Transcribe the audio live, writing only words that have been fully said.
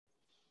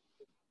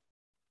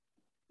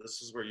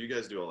This is where you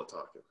guys do all the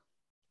talking.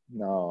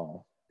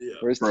 No. Yeah.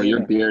 Where's Bro, Tina?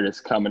 your beard is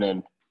coming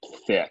in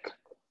thick.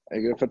 Are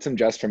you gonna put some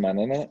Just for Men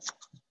in it?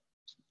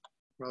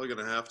 Probably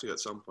gonna have to at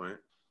some point.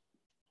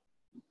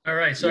 All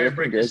right, sorry to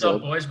break this up,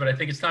 grizzled. boys, but I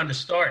think it's time to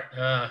start.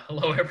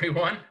 Hello,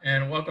 everyone,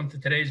 and welcome to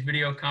today's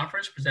video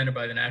conference presented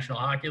by the National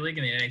Hockey League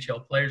and the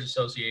NHL Players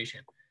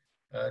Association.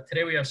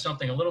 Today we have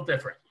something a little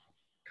different.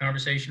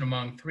 Conversation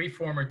among three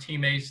former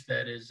teammates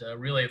that is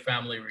really a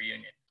family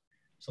reunion.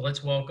 So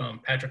let's welcome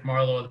Patrick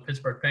Marleau of the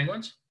Pittsburgh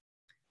Penguins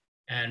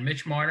and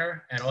Mitch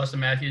Marner and Auston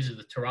Matthews of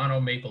the Toronto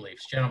Maple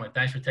Leafs. Gentlemen,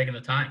 thanks for taking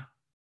the time.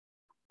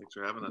 Thanks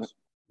for having us.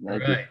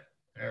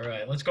 All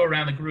right. Let's go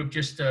around the group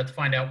just to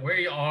find out where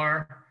you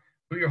are,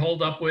 who you're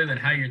holed up with, and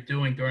how you're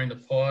doing during the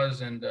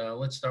pause. And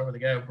let's start with the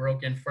guy who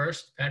broke in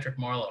first, Patrick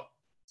Marleau.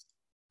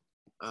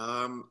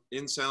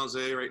 In San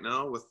Jose right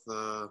now with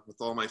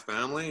all my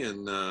family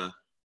and the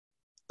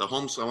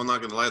I'm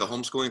not gonna lie, the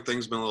homeschooling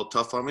thing's been a little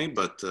tough on me,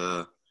 but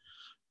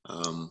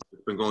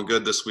it's been going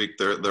good this week.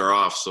 They're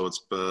off, so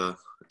it's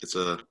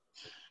a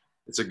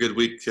good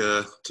week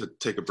to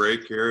take a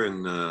break here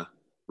and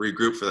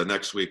regroup for the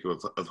next week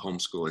of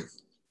homeschooling.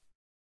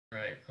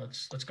 Right.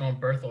 Let's go in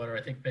birth order.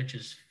 I think Mitch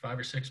is 5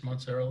 or 6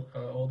 months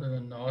older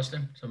than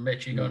Auston. So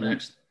Mitch, you go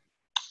next.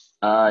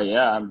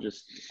 Yeah, I'm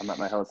at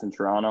my house in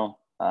Toronto.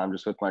 I'm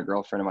just with my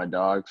girlfriend and my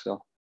dog.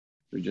 So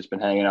we've just been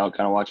hanging out,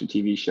 kind of watching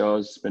TV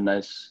shows. It's been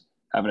nice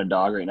having a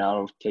dog right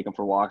now. Take him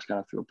for walks kind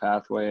of through a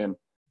pathway and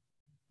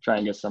try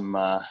and get some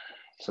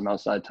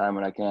outside time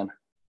when I can.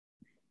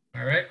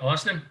 All right.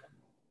 Auston?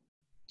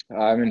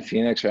 I'm in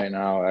Phoenix right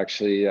now.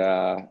 Actually,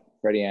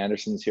 Freddie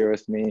Anderson's here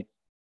with me.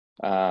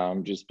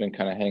 Just been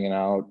kind of hanging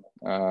out,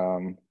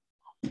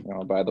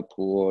 by the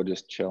pool,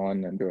 just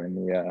chilling and enjoying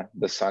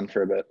the sun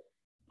for a bit.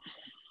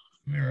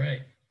 All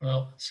right.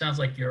 Well, it sounds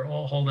like you're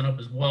all holding up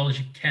as well as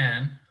you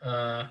can.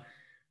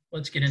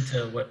 Let's get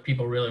into what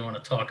people really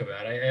want to talk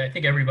about. I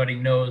think everybody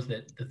knows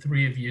that the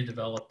three of you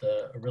developed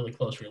a really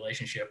close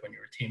relationship when you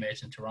were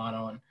teammates in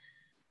Toronto.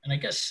 And I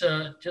guess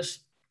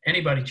just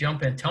anybody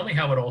jump in. Tell me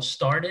how it all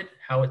started,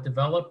 how it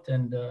developed,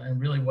 and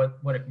really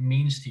what it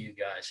means to you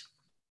guys.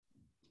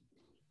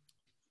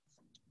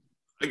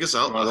 I guess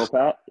I'll go,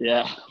 Pat?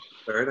 Yeah.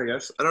 All right, I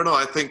guess. I don't know.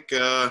 I think,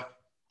 when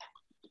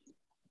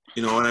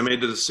I made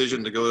the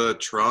decision to go to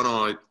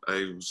Toronto,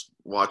 I was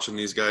watching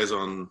these guys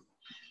on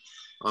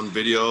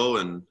video,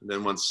 and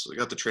then once I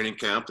got to training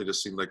camp, they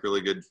just seemed like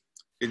really good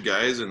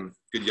guys and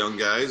good young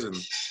guys, and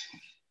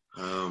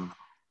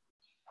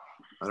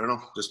I don't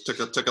know, just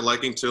took a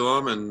liking to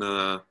them, and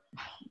I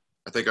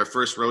think our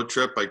first road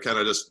trip, I kind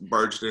of just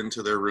barged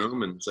into their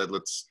room and said,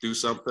 "Let's do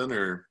something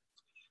or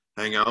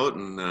hang out,"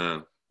 and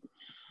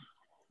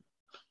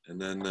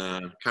then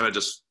kind of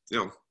just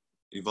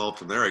evolved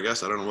from there, I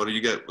guess. I don't know. What do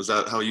you get? Was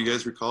that how you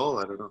guys recall?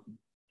 I don't know.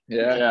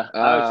 Yeah.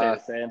 I would say the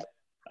same.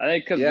 I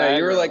think because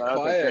you were like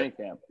quiet.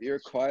 You were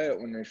quiet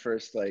when we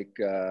first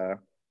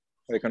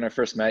when I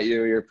first met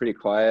you. You were pretty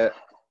quiet,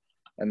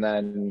 and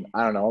then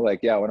I don't know,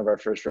 one of our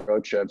first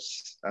road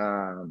trips.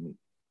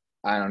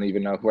 I don't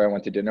even know who I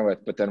went to dinner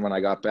with, but then when I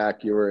got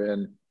back, you were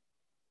in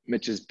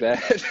Mitch's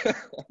bed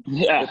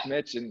with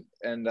Mitch and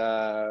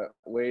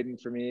waiting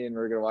for me, and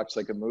we were gonna watch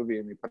a movie,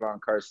 and we put on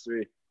Cars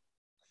 3.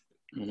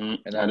 Mm-hmm.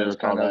 And then it was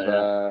kind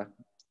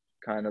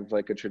of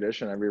like a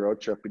tradition. Every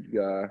road trip we'd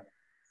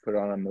put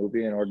on a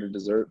movie and order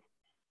dessert.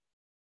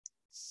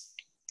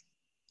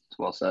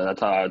 Well said.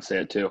 That's how I would say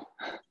it too.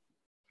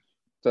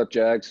 What's up,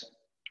 Jags?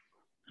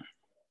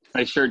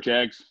 Nice shirt,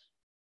 Jags.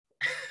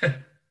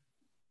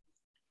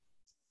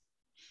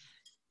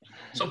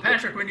 So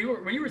Patrick, when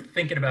you were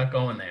thinking about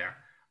going there,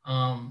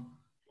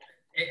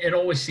 it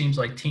always seems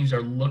like teams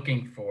are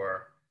looking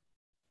for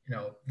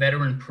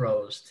veteran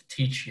pros to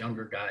teach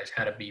younger guys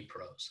how to be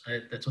pros.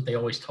 That's what they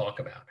always talk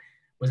about.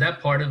 Was that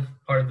part of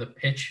the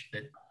pitch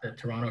that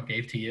Toronto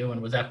gave to you,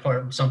 and was that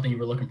part of something you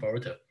were looking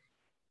forward to?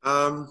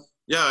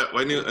 Yeah,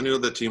 I knew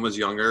the team was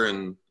younger,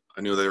 and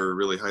I knew they were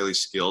really highly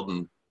skilled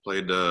and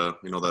played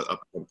that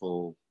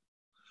up-tempo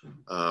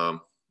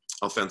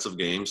offensive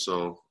game.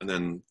 So, and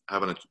then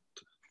having a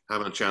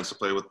chance to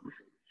play with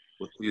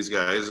these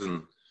guys,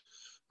 and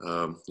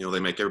they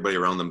make everybody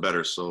around them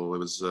better. So it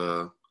was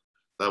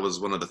that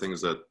was one of the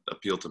things that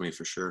appealed to me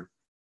for sure.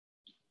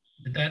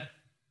 Did that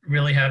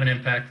really have an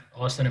impact,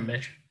 Auston and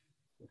Mitch?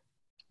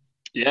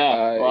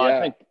 Yeah.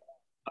 Well,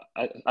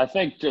 I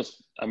think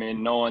just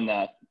knowing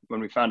that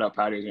when we found out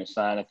Patty was going to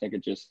sign, I think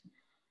it just,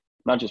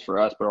 not just for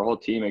us, but our whole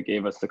team, it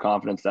gave us the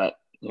confidence that,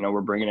 we're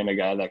bringing in a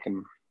guy that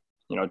can,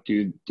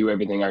 do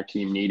everything our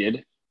team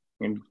needed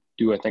and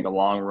do, I think, a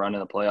long run in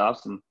the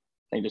playoffs. And I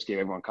think it just gave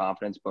everyone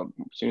confidence. But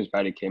as soon as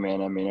Patty came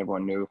in,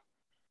 everyone knew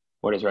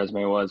what his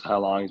resume was, how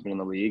long he's been in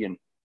the league. And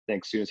I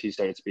think as soon as he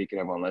started speaking,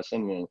 everyone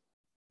listened. And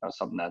that was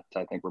something that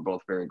I think we're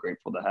both very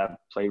grateful to have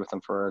played with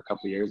him for a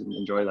couple of years and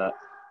enjoy that.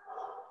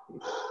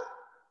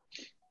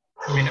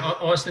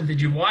 Auston, did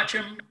you watch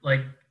him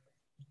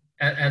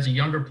as a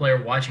younger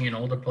player watching an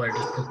older player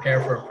just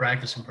prepare for a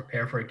practice and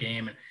prepare for a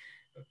game? And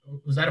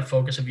was that a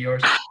focus of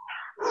yours?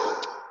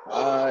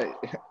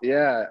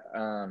 Yeah.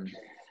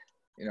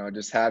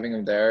 just having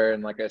him there.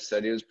 And like I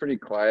said, he was pretty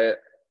quiet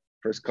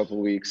first couple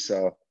of weeks.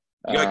 So,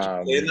 you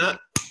gotta keep saying that?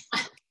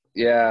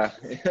 Yeah.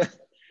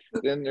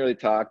 Didn't really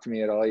talk to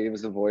me at all. He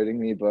was avoiding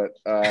me, but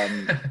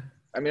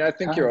I mean, I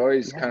think you're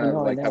always kind of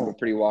like have a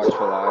pretty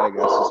watchful eye, I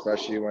guess,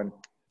 especially when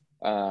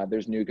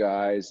there's new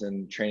guys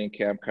and training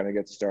camp kind of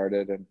gets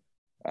started, and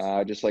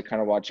just like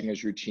kind of watching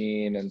his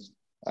routine and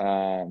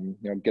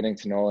getting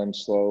to know him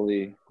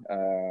slowly.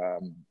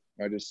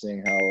 Just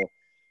seeing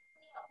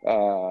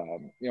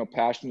how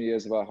passionate he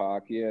is about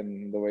hockey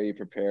and the way he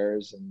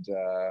prepares, and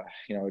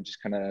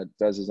just kind of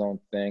does his own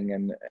thing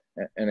and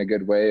in a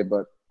good way.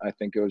 But I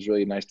think it was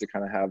really nice to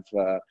kind of have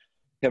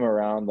him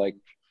around, like,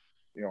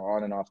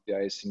 on and off the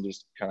ice, and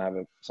just kind of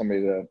have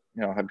somebody to,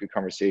 have good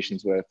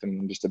conversations with,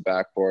 and just a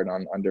backboard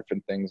on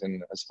different things,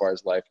 and as far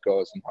as life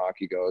goes and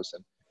hockey goes.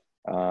 And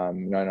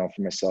I know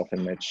for myself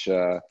and Mitch,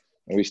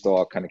 we still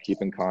all kind of keep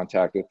in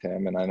contact with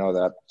him. And I know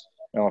that,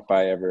 if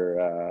I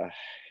ever,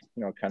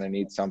 kind of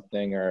need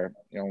something, or,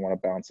 want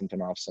to bounce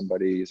something off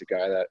somebody, he's a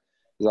guy that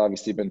has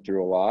obviously been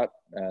through a lot.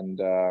 And,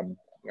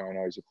 I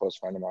know he's a close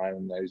friend of mine,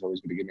 and that he's always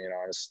going to give me an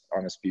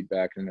honest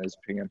feedback and his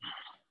opinion.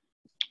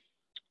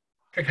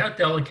 How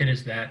delicate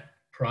is that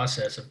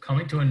process of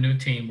coming to a new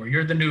team where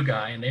you're the new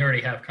guy and they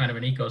already have kind of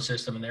an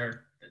ecosystem and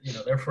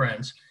they're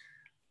friends,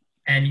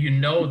 and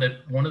that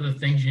one of the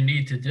things you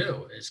need to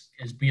do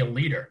is be a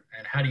leader,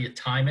 and how do you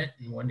time it,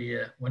 and when do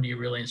you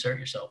really insert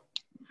yourself?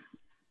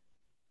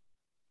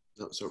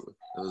 So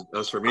that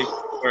was for me?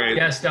 Sorry.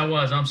 Yes, that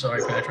was. I'm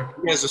sorry, Patrick.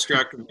 You guys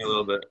distracted me a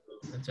little bit.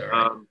 That's all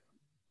right.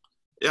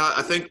 Yeah,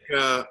 I think,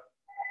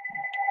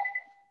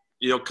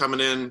 coming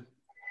in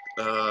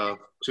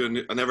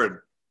I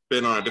never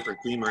been on a different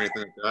team or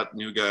anything like that,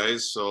 new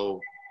guys.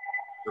 So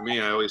for me,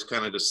 I always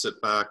kind of just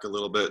sit back a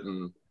little bit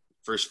and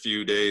first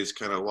few days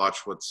kind of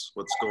watch what's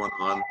going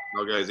on,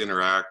 how guys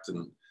interact,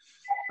 and,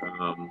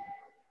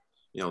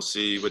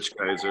 see which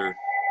guys are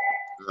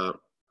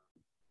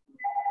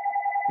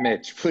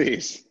Mitch,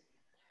 please.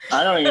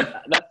 I don't even.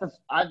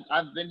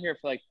 I've been here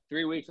for like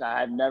 3 weeks. I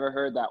have never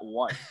heard that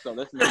once. So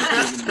this is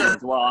confusing me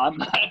as well.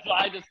 So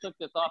I just took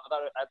this off.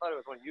 I thought it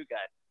was one of you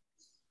guys.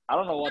 I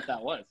don't know what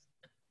that was.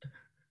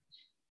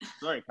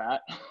 Sorry,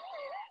 Pat.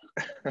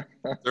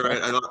 All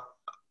right.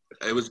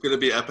 It was going to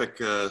be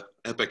epic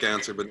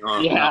answer, but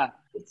no. Yeah.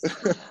 It's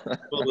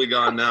totally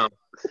gone now.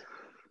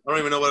 I don't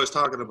even know what I was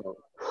talking about.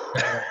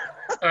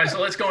 All right, so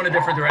let's go in a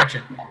different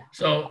direction.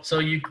 So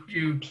you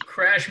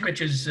crash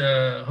Mitch's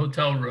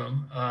hotel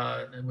room,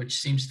 which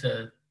seems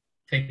to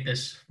take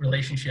this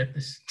relationship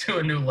to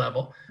a new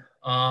level.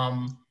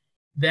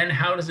 Then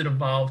how does it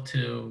evolve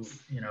to,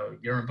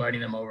 you're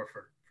inviting them over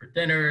for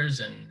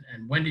dinners,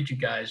 and when did you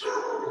guys,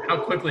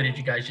 how quickly did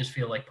you guys just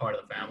feel like part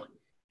of the family?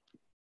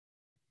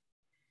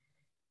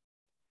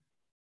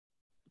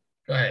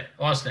 Go ahead,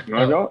 Austin. You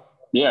want to go?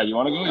 Yeah, you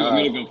want to go? You want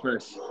me to go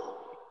first?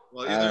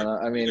 Well,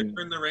 either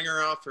turn the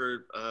ringer off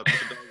or put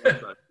the dog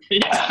outside.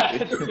 Yeah,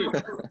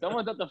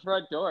 someone's at the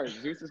front door.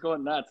 Zeus is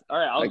going nuts. All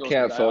right, I'll go. I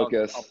can't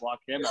focus. I'll block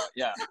him out.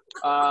 Yeah.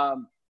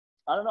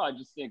 I don't know. I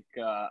just think,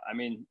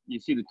 you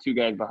see the two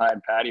guys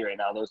behind Patty right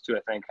now. Those two,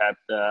 I think, had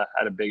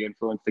a big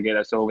influence to get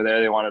us over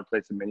there. They wanted to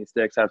play some mini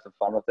sticks, have some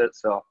fun with it.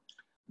 So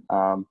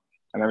I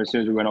remember as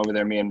soon as we went over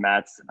there, me and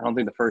Matt's, I don't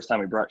think the first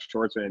time we brought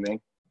shorts or anything.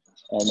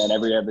 And then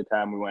every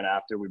time we went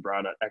after, we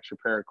brought an extra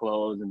pair of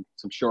clothes and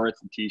some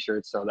shorts and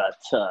T-shirts, so that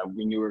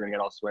we knew we were going to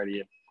get all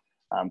sweaty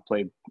and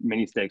play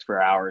mini stakes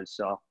for hours.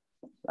 So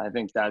I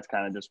think that's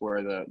kind of just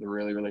where the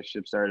really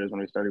relationship started, is when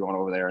we started going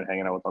over there and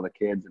hanging out with all the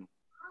kids, and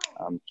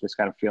just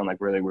kind of feeling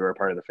like really we were a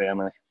part of the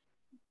family.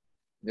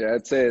 Yeah,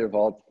 I'd say it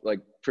evolved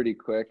like pretty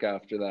quick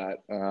after that.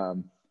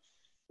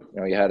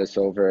 You had us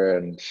over,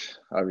 and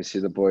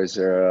obviously the boys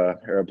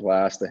are a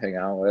blast to hang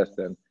out with,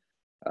 and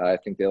I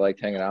think they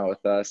liked hanging out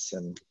with us,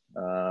 and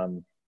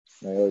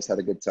we always had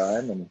a good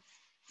time, and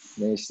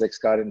mini sticks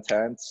got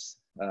intense.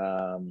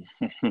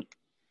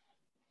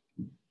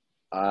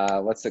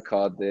 What's it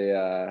called?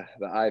 The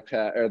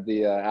iPad or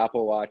the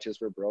Apple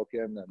Watches were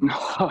broken, and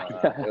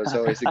it was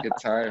always a good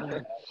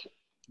time.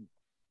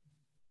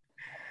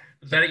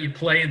 Is that it? You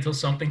play until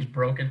something's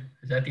broken?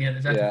 Is that the end?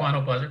 Is that the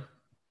final buzzer?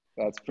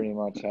 That's pretty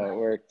much how it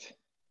worked.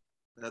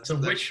 That's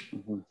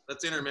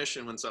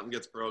intermission. When something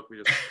gets broke, we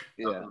just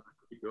keep going.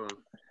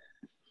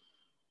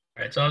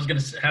 All right, so I was going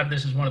to have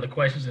this as one of the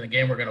questions in the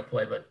game we're going to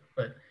play, but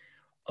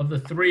of the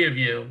three of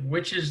you,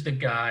 which is the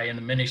guy in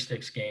the mini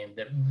sticks game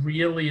that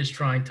really is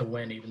trying to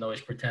win, even though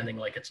he's pretending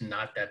like it's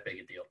not that big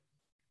a deal?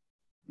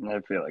 I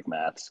feel like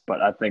Matt's,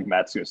 but I think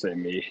Matt's going to say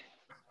me.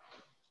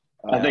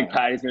 I think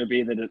Patty's going to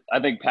be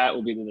I think Pat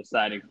will be the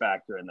deciding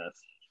factor in this.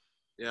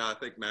 Yeah, I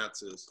think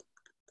Matt's is.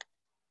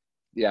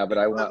 Yeah, but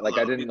I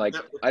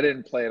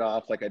didn't play it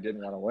off like I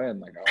didn't want to win.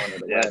 Like I wanted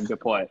to win. That's a good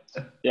point.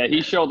 Yeah,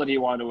 he showed that he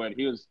wanted to win.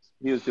 He was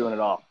doing it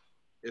all.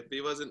 If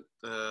he wasn't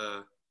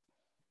the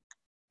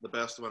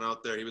best one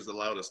out there, he was the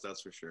loudest.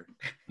 That's for sure.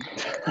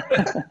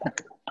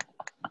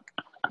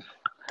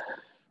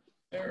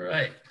 All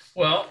right.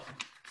 Well,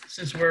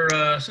 since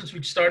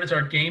we started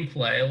our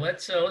gameplay,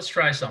 let's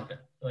try something.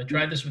 I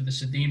tried this with the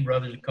Sedin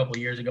brothers a couple of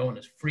years ago, and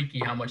it's freaky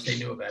how much they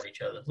knew about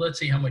each other. Let's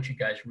see how much you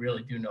guys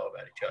really do know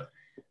about each other.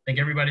 I think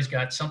everybody's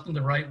got something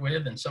to write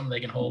with and something they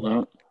can hold up.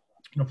 I'm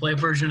going to play a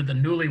version of the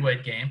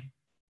Newlywed Game,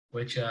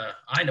 which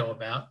I know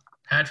about.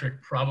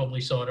 Patrick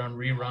probably saw it on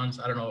reruns.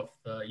 I don't know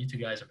if you two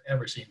guys have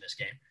ever seen this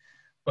game.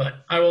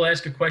 But I will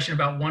ask a question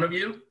about one of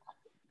you.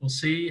 We'll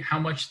see how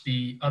much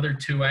the other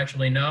two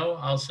actually know.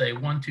 I'll say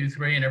 1, 2,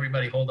 3, and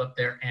everybody hold up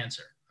their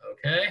answer.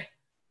 Okay?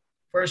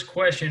 First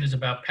question is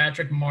about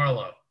Patrick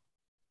Marleau.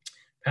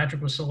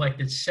 Patrick was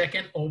selected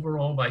 2nd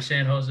overall by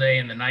San Jose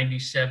in the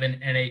 97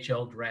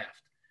 NHL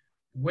draft.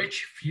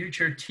 Which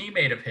future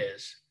teammate of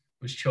his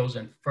was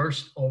chosen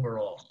 1st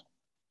overall?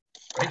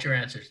 Write your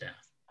answers down.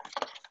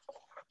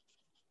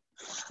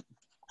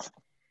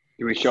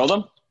 Do we show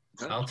them?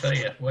 I'll tell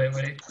you.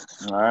 Wait.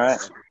 All right.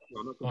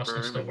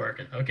 Austin's still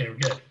working. Okay, we're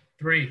good.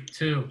 3,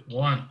 2,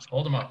 1.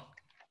 Hold them up.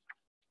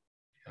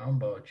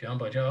 Jumbo.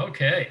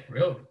 Okay,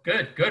 real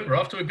good. We're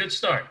off to a good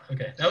start.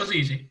 Okay, that was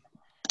easy.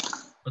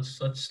 Let's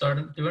start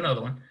and do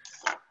another one.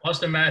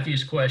 Auston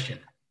Matthews question.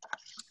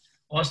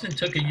 Auston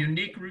took a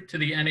unique route to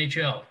the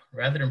NHL.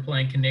 Rather than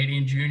playing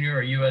Canadian junior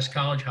or U.S.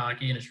 college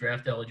hockey in his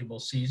draft-eligible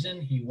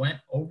season, he went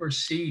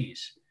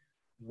overseas.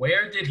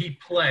 Where did he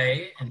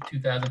play in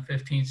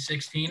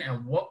 2015-16,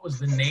 and what was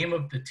the name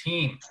of the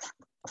team?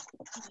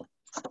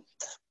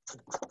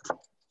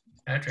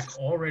 Patrick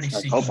already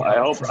sees. I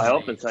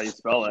hope that's how you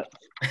spell it.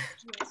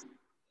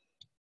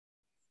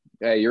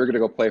 Yeah, you were gonna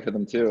go play for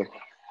them too.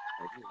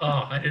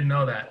 Oh, I didn't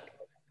know that.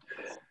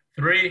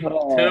 3,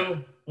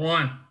 2,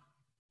 1.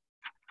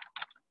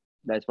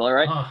 Did I spell it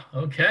right? Oh,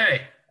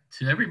 okay.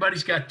 So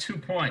everybody's got 2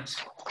 points.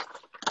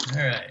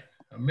 All right.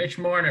 A Mitch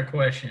Marner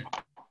question.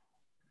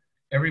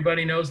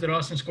 Everybody knows that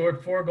Auston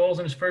scored 4 goals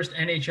in his first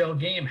NHL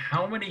game.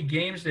 How many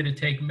games did it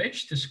take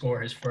Mitch to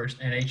score his first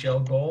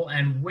NHL goal,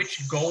 and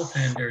which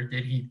goaltender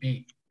did he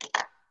beat?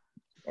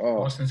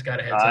 Oh, Auston's got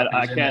a heads up.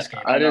 I can't.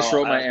 I just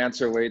wrote my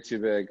answer way too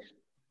big.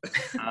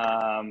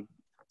 I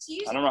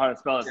don't know how to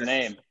spell his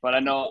name, but I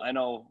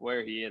know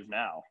where he is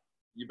now.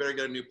 You better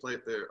get a new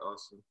plate there,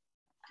 Austin.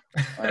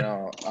 I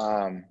know.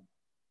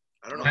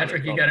 I don't know.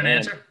 Patrick, you got an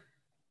answer?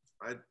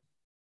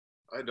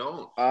 I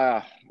don't.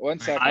 1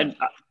 second.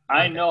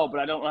 I know, but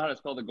I don't know how to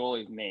spell the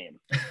goalie's name.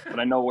 But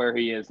I know where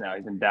he is now.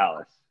 He's in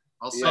Dallas.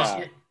 I'll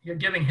say You're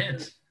giving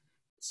hints.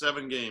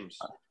 7 games.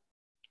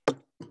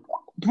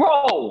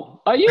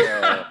 Bro, are you?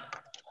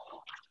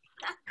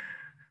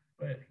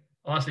 Wait,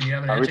 Austin, you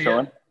have an answer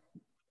yet?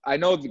 I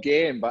know the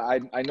game, but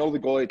I know the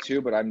goalie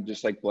too, but I'm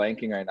just like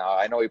blanking right now.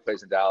 I know he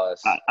plays in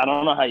Dallas. I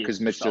don't know how you.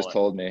 Because Mitch just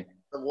told me.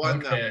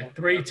 Okay,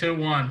 3, 2,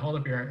 1. Hold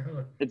up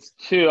your. It's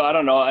 2. I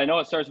don't know. I know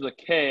it starts with a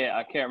K.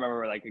 I can't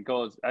remember. Like it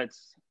goes.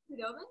 It's.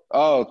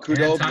 Oh,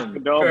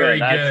 Kudobin. Very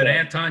good,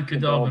 Anton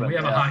Kudobin. We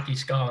have a hockey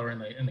scholar in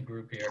the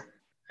group here.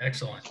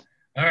 Excellent.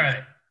 All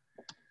right.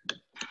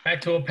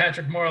 Back to a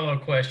Patrick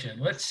Marleau question.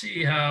 Let's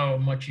see how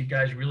much you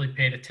guys really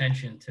paid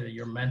attention to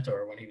your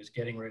mentor when he was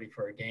getting ready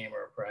for a game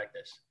or a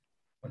practice.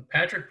 When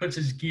Patrick puts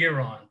his gear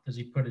on, does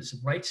he put his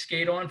right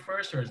skate on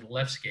first or his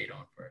left skate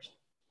on first?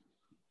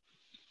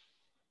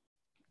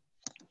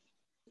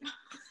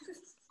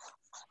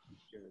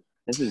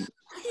 This is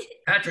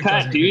Patrick.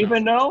 Pat, do you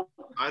even know?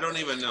 I don't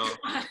even know.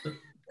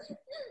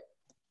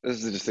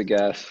 This is just a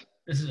guess.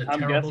 This is a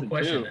terrible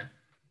question.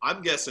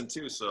 I'm guessing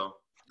too, so.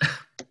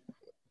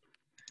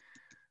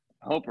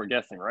 I hope we're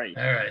guessing right.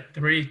 All right,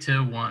 3,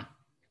 2, 1.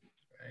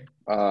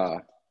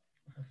 Right.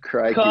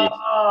 Crikey.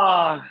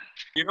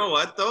 You know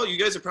what, though? You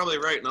guys are probably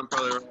right, and I'm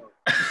probably wrong.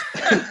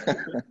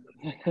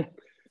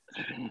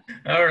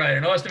 All right,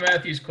 an Auston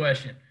Matthews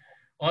question.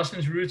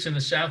 Auston's roots in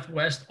the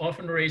Southwest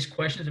often raise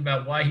questions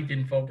about why he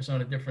didn't focus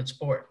on a different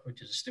sport,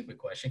 which is a stupid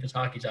question because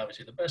hockey's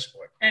obviously the best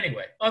sport.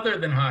 Anyway, other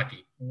than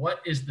hockey, what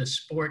is the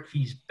sport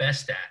he's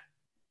best at?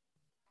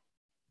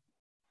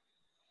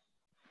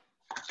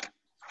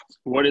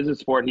 What is the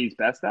sport he's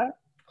best at?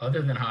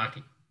 Other than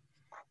hockey.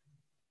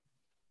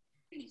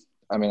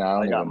 I mean,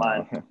 I got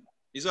mine.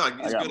 He's good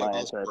at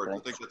all sports. I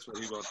think that's what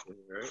he wants to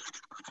hear, right?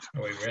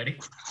 Are we ready?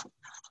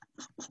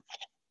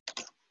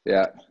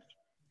 Yeah.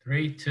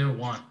 3, 2,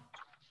 1.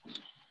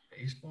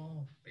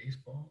 Baseball.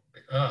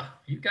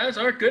 You guys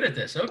are good at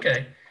this.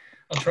 Okay.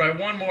 I'll try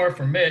one more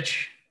for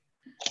Mitch.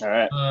 All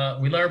right.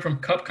 We learned from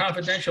Cup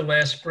Confidential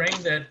last spring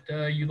that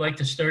you like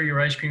to stir your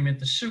ice cream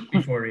into soup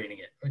before eating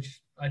it,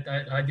 which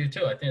I do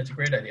too. I think it's a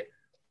great idea.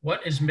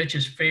 What is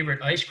Mitch's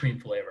favorite ice cream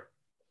flavor?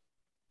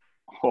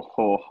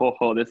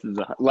 This is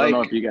I don't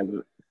know if you guys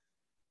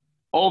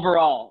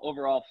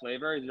overall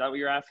flavor. Is that what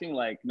you're asking?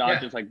 Like not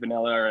just like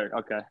vanilla or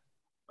okay.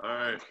 All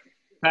right.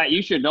 Pat,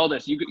 you should know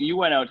this. You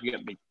went out to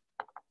get me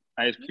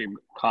ice cream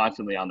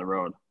constantly on the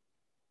road.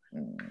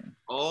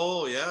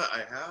 Oh yeah, I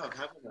have,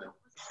 haven't I?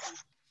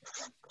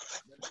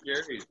 That's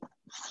scary.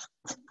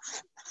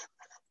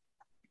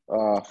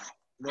 No,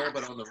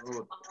 but on the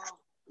road.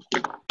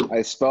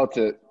 I spelt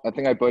it. I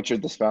think I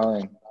butchered the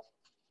spelling.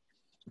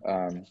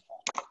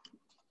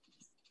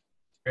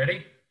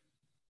 Ready?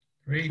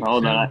 3,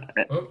 Hold 2, on.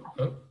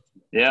 Oh.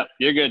 Yep,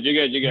 you're good.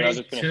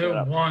 3, 2,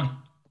 1.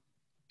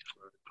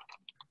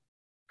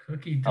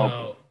 Cookie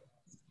dough.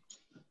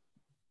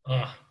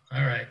 Oh,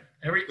 all right.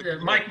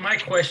 My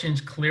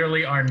questions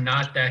clearly are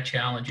not that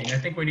challenging. I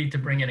think we need to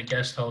bring in a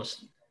guest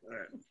host. All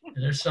right.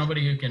 Is there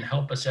somebody who can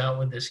help us out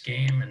with this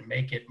game and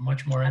make it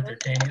much more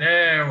entertaining?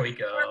 There we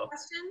go. More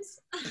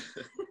questions?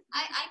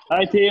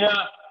 Hi,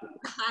 Tina.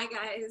 Hi,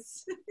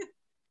 guys.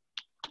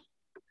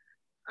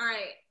 All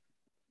right.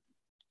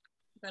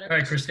 All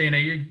right, Christina,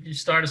 you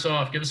start us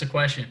off. Give us a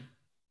question.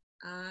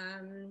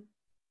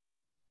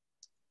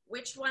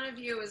 Which one of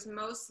you is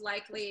most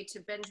likely to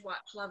binge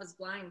watch Love is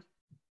Blind?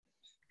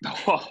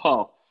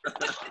 Oh.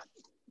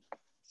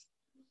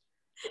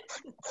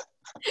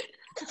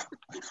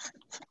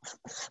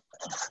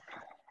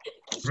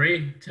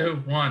 3,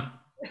 2, 1.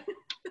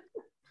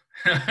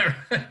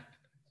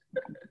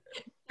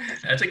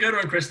 That's a good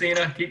one,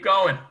 Christina. Keep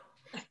going.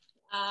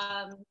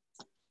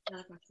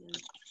 Another question.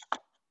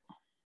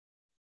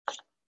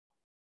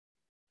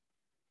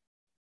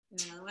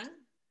 Another one?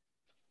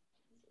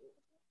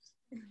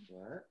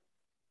 What?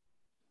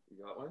 You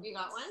got one? You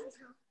got one?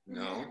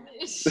 No.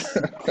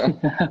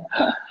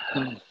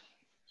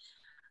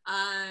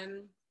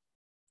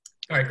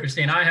 All right,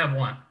 Christina, I have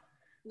one.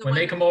 When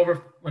they come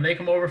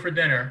over for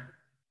dinner,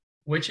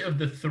 which of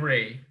the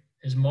 3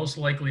 is most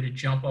likely to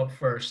jump up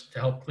first to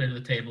help clear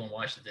the table and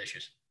wash the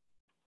dishes?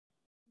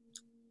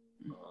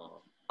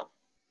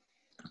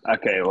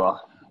 Okay,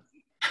 well.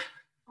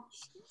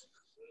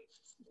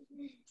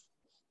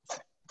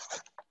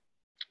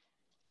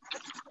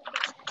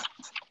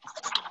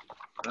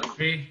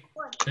 3,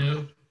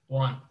 2,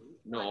 1.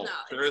 No,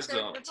 there is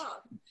no.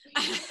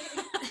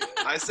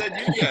 I said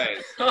you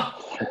guys.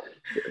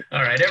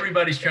 All right,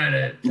 everybody's trying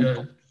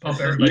to pump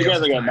everybody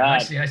else's time.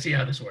 I see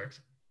how this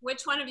works.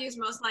 Which one of you is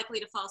most likely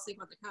to fall asleep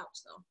on the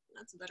couch, though?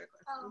 That's a better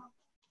question.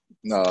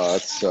 No,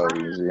 that's so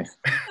easy.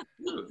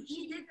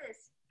 He did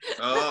this.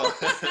 Oh.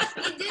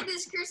 He did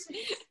this, Kristen.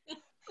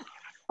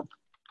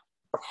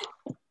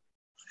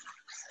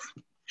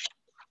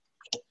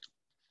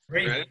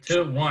 Three,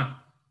 2, 1.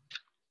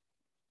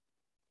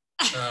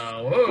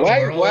 Whoa,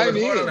 Why over the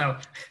me? board on that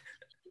one.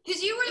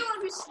 Because you were the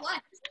one who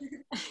slept.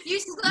 You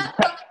slept.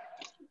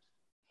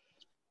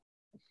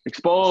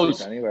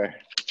 Exposed. Anywhere.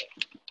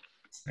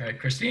 All right,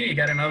 Christina, you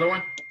got another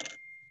one?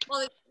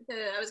 Well,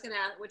 I was going to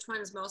ask which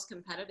one's most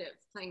competitive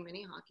playing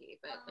mini hockey,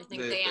 but I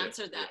think they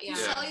answered that. Yeah.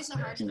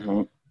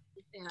 Mm-hmm.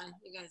 Yeah,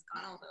 you guys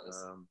got all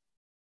those.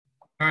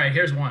 All right,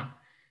 here's one.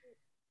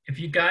 If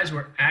you guys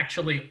were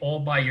actually all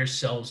by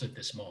yourselves at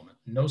this moment,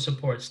 no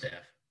support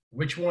staff,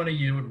 which one of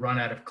you would run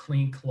out of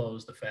clean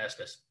clothes the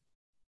fastest?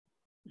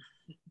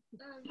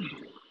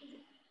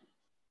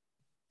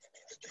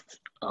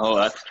 Oh,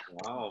 that's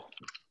Wow.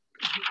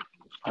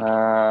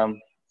 yeah.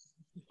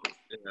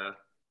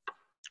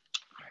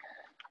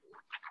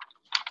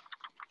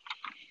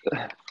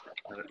 Yeah.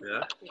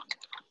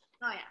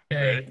 Oh,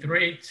 yeah. Okay,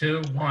 3,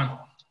 2, 1.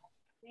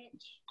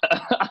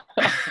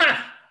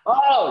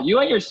 Oh, you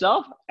and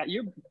yourself?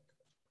 You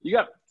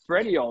got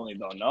Freddie only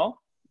though, no?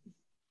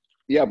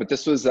 Yeah, but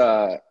this was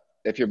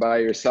if you're by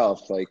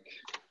yourself, like.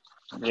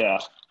 Yeah.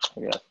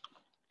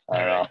 I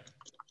don't know.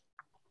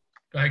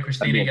 Go ahead,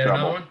 Christina, you got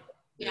another one?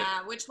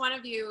 Yeah, which one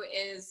of you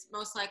is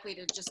most likely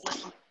to just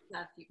live on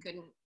pizza if you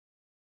couldn't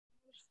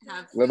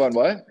have Live on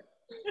what?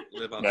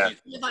 Live on Yeah.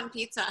 live on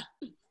pizza?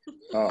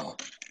 Oh.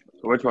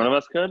 Which one of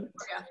us could?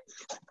 Yeah.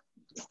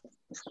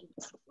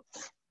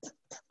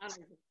 I don't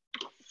know.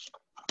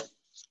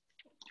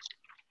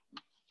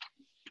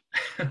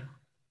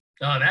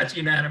 Oh, that's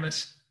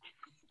unanimous.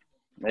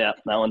 Yeah,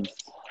 that one's.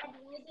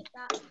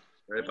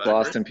 Right back.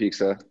 Boston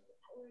pizza.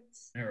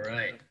 All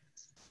right.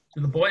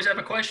 Do the boys have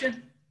a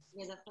question?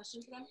 You have a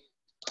question for them?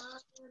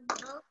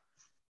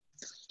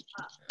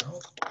 No.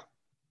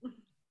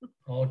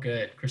 All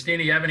good.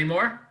 Christina, you have any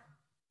more? I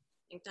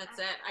think that's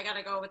it. I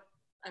gotta go with.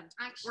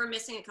 We're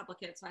missing a couple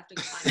kids, so I have to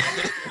go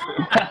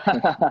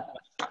find them.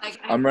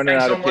 I'm running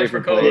Thanks out so of much paper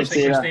for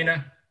co-hosting, plates.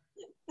 Christina.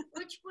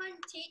 Which one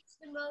takes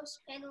the most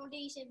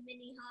penalties in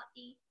mini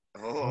hockey?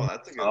 Oh,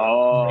 that's a good one.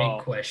 Oh, Great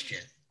question.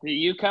 do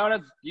you count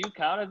as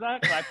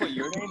that? Can I put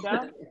your name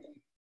down?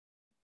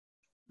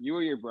 You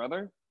or your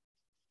brother?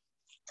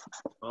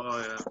 Oh,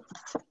 yeah.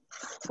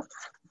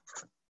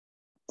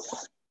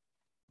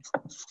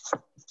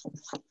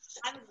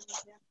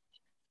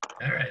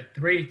 All right,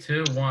 3,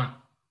 2, 1.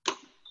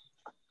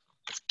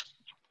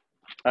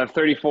 I have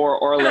 34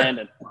 or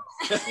Landon.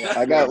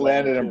 I got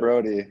Landon and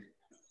Brody.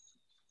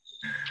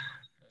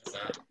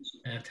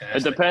 Fantastic.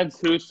 It depends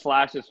who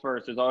slashes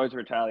first. There's always a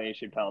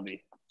retaliation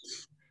penalty.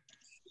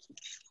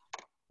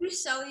 Who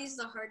sellies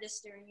the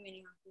hardest during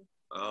mini hockey?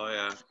 Oh,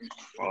 yeah.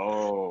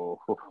 Oh.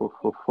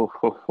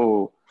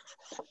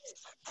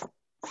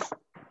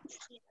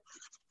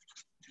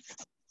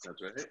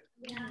 That's right.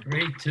 Yeah.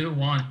 3, 2,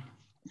 1.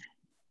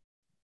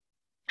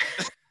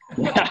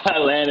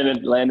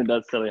 Landon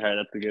does silly hard.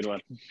 That's a good one.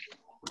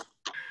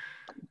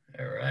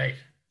 All right.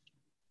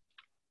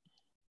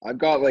 I've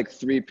got like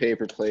 3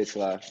 paper plates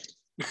left.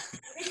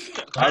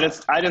 I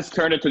just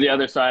turned it to the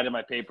other side of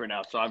my paper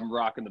now, so I'm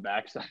rocking the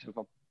back side of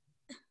them.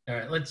 All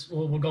right,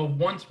 we'll go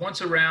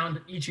once around.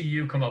 Each of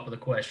you come up with a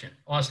question.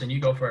 Austin, you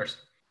go first.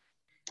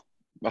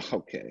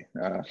 Okay.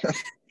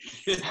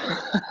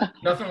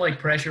 Nothing like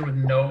pressure with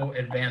no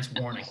advance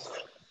warning.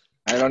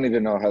 I don't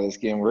even know how this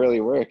game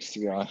really works, to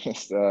be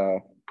honest.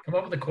 Come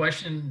up with a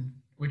question.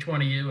 Which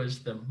one of you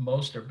is the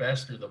most or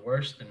best or the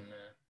worst?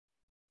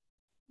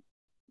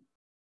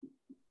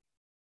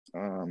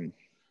 And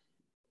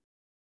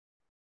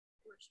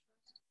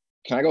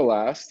can I go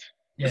last?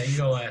 Yeah, you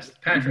go last.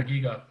 Patrick,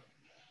 you go.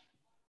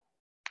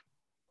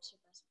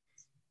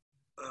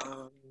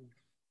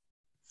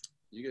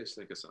 You guys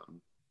think of something.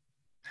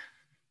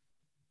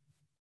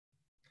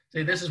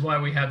 See, this is why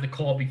we have the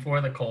call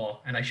before the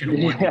call, and I should have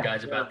warned you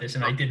guys about this,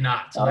 and I did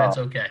not, so that's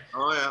okay.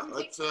 Oh yeah,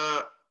 let's.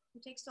 Who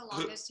takes the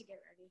longest to get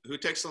ready? Who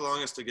takes the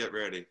longest to get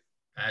ready?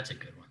 That's a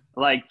good one.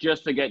 Like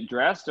just to get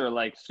dressed, or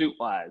like suit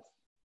wise?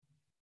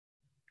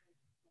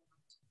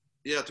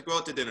 Yeah, to go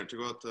out to dinner. To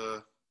go out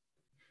to.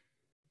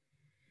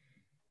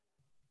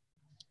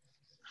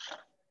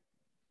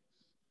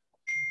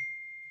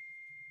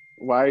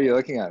 Why are you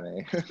looking at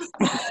me?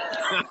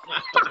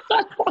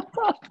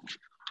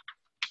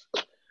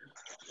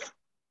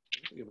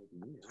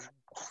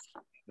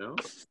 No.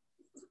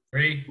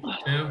 3,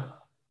 2,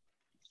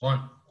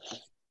 1.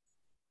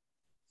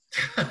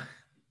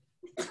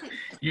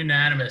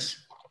 Unanimous.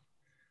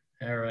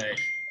 All right.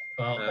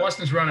 Well,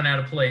 Austin's running out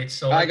of plates,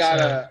 so I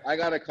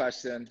got a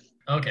question.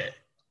 Okay.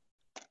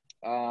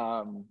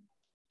 Who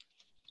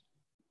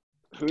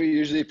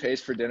usually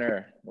pays for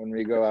dinner when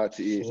we go out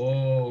to eat?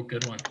 Oh,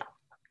 good one.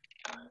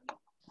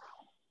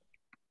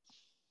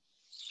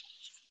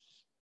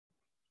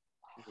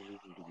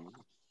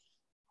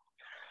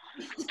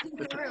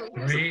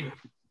 Three,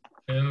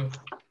 2,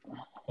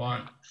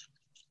 1.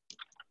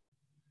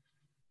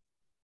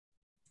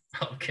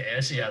 Okay, I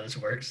see how this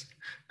works.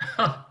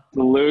 The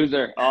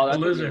loser. Oh, that's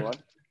The loser. a good one.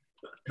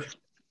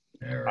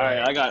 All All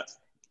right, I got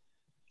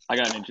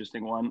an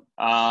interesting one.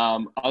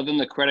 Other than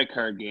the credit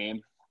card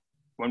game,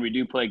 when we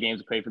do play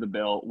games to pay for the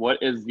bill, what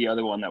is the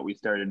other one that we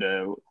started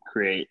to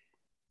create?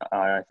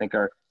 I think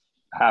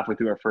halfway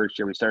through our first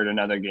year, we started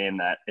another game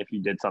that if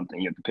you did something,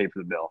 you have to pay for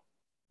the bill.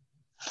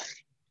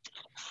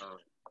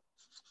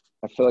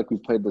 I feel like we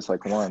played this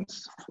like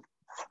once.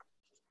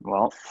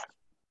 Well,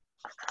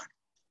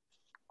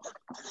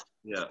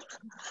 Yeah.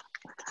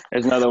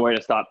 there's another way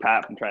to stop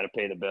Pat from trying to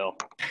pay the bill.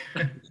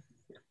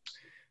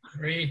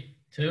 3,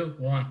 2,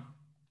 1.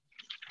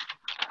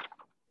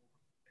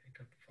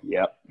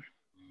 Yep.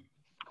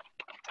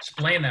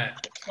 Explain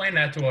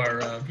that to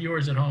our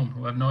viewers at home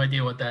who have no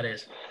idea what that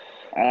is.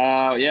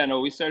 Yeah,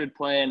 no, we started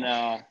playing.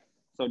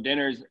 So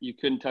dinners, you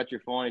couldn't touch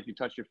your phone. If you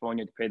touched your phone,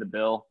 you had to pay the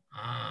bill.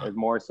 It was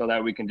more so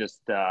that we can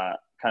just kind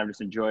of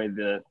just enjoy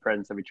the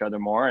presence of each other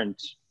more, and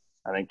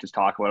I think just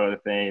talk about other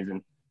things,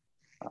 and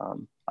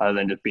other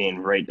than just being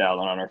right dialed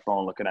on our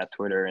phone, looking at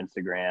Twitter,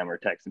 Instagram, or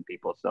texting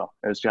people. So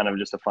it was kind of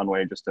just a fun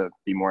way just to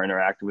be more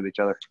interactive with each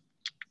other.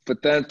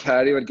 But then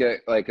Patty would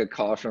get like a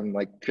call from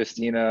like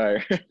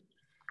Christina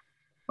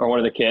or one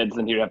of the kids,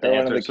 and he'd have to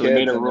answer. So we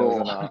made a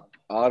rule.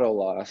 Auto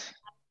loss.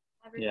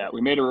 Yeah,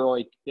 we made a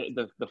rule.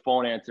 The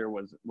phone answer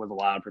was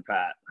allowed for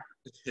Pat.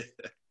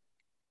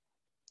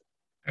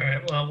 All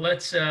right. Well,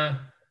 let's.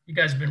 You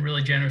guys have been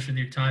really generous with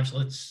your time, so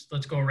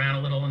let's go around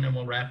a little, and then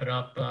we'll wrap it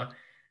up.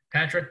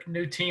 Patrick,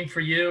 new team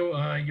for you.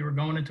 You were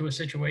going into a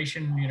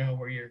situation,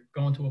 where you're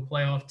going to a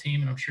playoff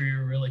team, and I'm sure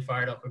you're really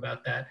fired up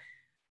about that.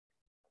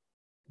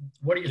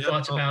 What are your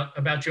thoughts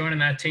about joining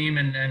that team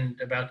and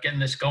about getting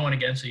this going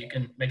again so you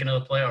can make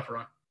another playoff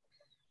run?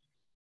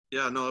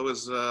 Yeah, no, it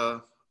was.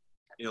 The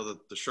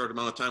short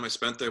amount of time I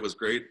spent there was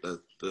great.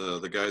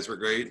 The guys were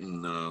great,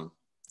 and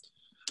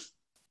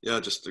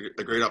just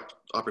a great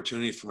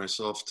opportunity for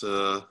myself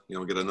to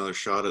get another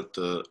shot at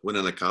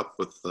winning a cup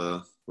with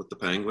the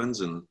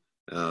Penguins, and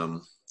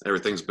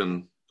everything's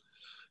been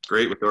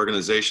great with the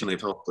organization.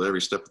 They've helped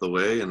every step of the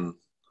way, and I'm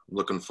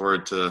looking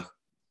forward to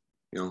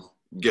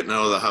getting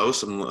out of the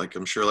house, and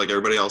I'm sure like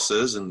everybody else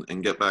is, and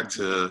get back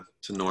to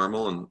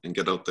normal and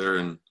get out there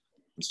and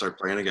start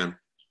playing again.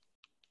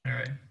 All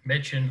right,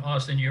 Mitch and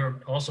Austin,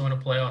 you're also in a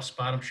playoff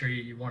spot. I'm sure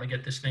you want to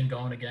get this thing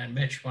going again.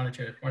 Mitch, why don't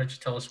you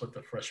tell us what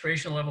the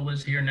frustration level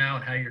is here now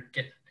and how you're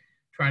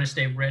trying to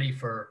stay ready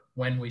for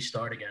when we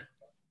start again?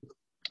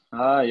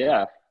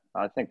 Yeah,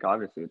 I think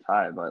obviously it's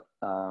high, but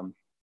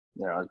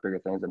there's bigger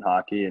things in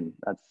hockey, and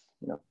that's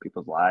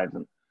people's lives,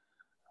 and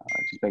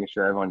just making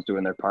sure everyone's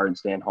doing their part and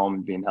staying home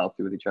and being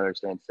healthy with each other,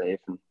 staying safe.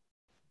 And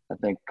I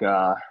think we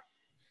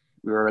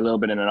were a little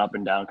bit in an up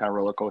and down kind of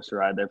roller coaster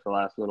ride there for the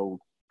last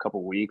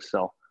couple weeks,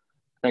 so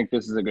I think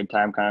this is a good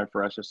time kind of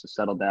for us just to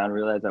settle down,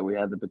 realize that we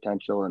have the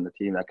potential and the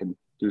team that can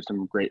do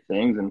some great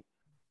things. And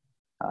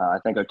I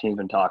think our team's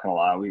been talking a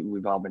lot.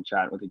 We've all been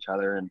chatting with each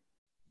other, and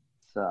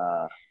it's,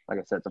 like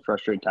I said, it's a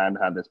frustrating time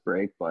to have this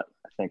break, but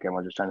I think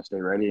everyone's just trying to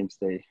stay ready and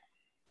stay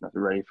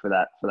ready for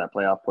that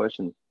playoff push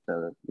and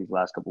these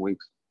last couple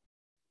weeks.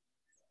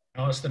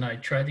 Austin, I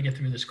tried to get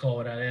through this call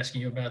without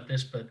asking you about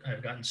this, but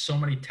I've gotten so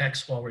many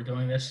texts while we're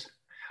doing this.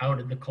 How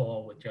did the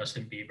call with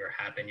Justin Bieber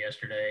happen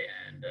yesterday?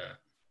 And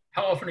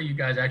How often are you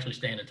guys actually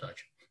staying in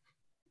touch?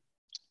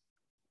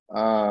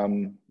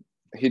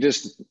 He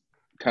just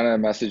kind of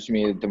messaged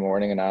me in the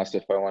morning and asked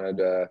if I wanted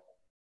to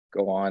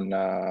go on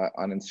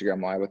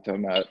Instagram Live with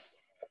him at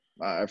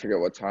I forget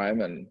what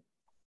time, and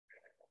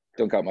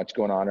don't got much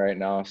going on right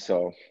now,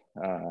 so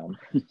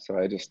so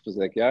I just was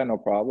like, yeah, no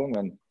problem.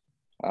 And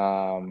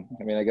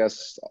I mean, I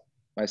guess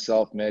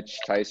myself, Mitch,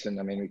 Tyson,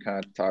 I mean, we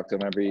kind of talk to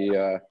him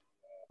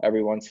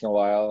every once in a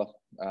while.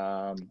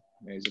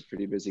 He's a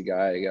pretty busy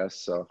guy, I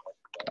guess, so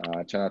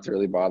I try not to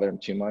really bother him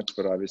too much,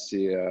 but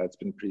obviously it's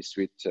been pretty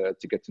sweet to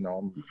get to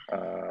know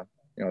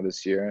him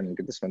this year and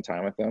get to spend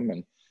time with him,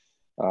 and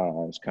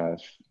just kind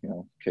of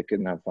kick it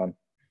and have fun.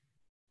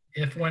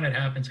 If when it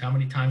happens, how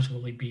many times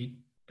will he beat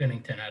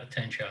Bennington out of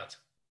 10 shots?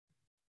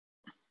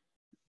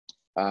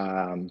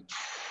 I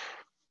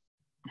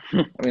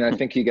mean, I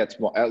think he gets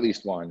at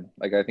least one.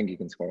 Like, I think he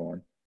can score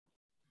one.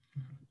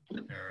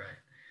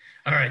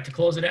 All right. To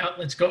close it out,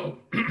 let's go.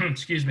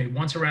 Excuse me.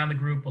 Once around the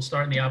group, we'll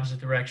start in the opposite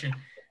direction.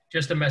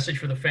 Just a message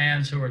for the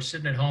fans who are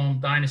sitting at home,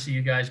 dying to see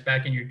you guys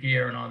back in your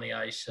gear and on the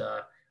ice.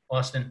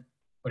 Auston,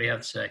 what do you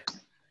have to say?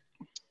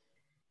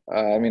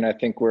 I mean, I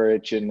think we're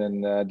itching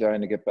and dying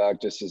to get back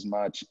just as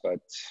much, but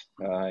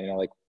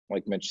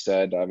like Mitch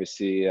said,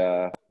 obviously,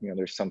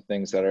 there's some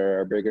things that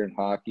are bigger in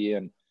hockey,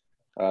 and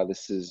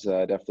this is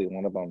definitely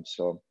one of them.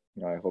 So,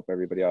 I hope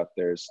everybody out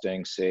there is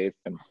staying safe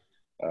and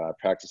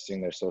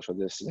practicing their social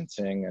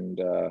distancing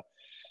and,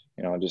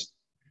 just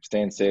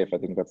staying safe. I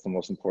think that's the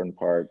most important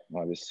part.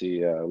 Obviously,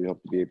 we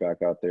hope to be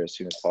back out there as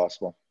soon as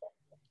possible.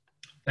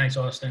 Thanks,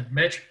 Auston.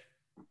 Mitch?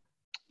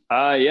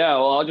 Yeah,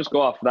 well, I'll just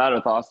go off that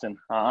with Auston.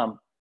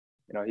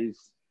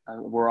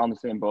 We're on the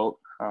same boat.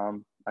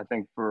 I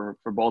think for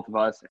both of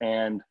us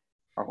and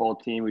our whole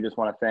team, we just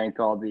want to thank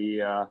all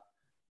the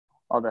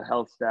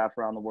health staff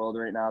around the world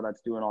right now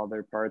that's doing all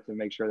their parts and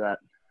make sure that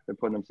they're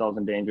putting themselves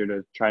in danger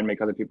to try and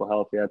make other people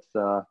healthy. It's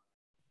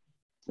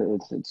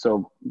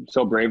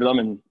so brave of them,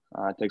 and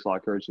it takes a lot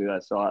of courage to do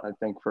that. So I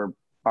think for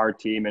our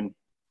team and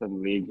the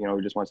league,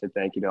 we just want to say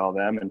thank you to all of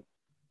them, and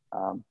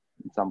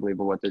it's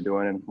unbelievable what they're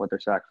doing and what they're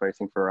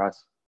sacrificing for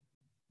us.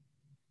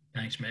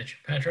 Thanks, Mitch.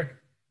 Patrick?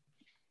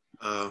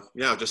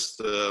 Yeah,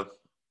 just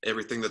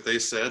everything that they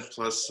said,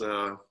 plus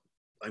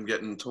I'm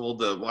getting told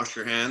to wash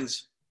your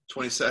hands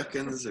 20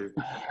 seconds or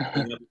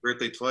happy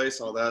birthday twice,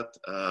 all that.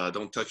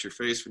 Don't touch your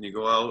face when you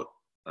go out.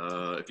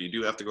 If you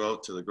do have to go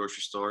out to the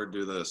grocery store,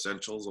 do the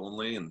essentials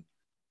only and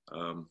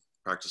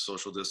practice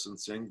social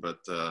distancing. But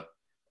I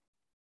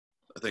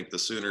think the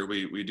sooner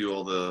we do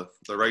all the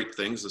right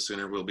things, the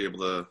sooner we'll be able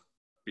to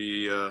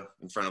be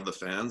in front of the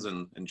fans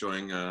and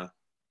enjoying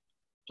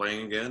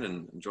playing again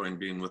and enjoying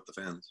being with the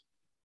fans.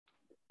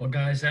 Well,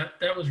 guys, that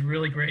was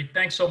really great.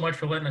 Thanks so much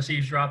for letting us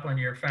eavesdrop on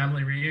your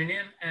family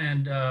reunion.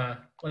 And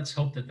let's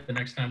hope that the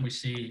next time we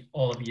see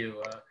all of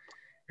you,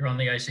 you're on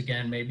the ice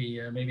again, maybe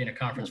in a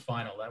conference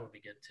final. That would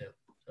be good too.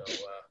 So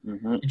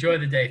enjoy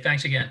the day.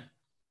 Thanks again.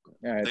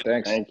 All right,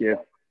 thanks. Thank you.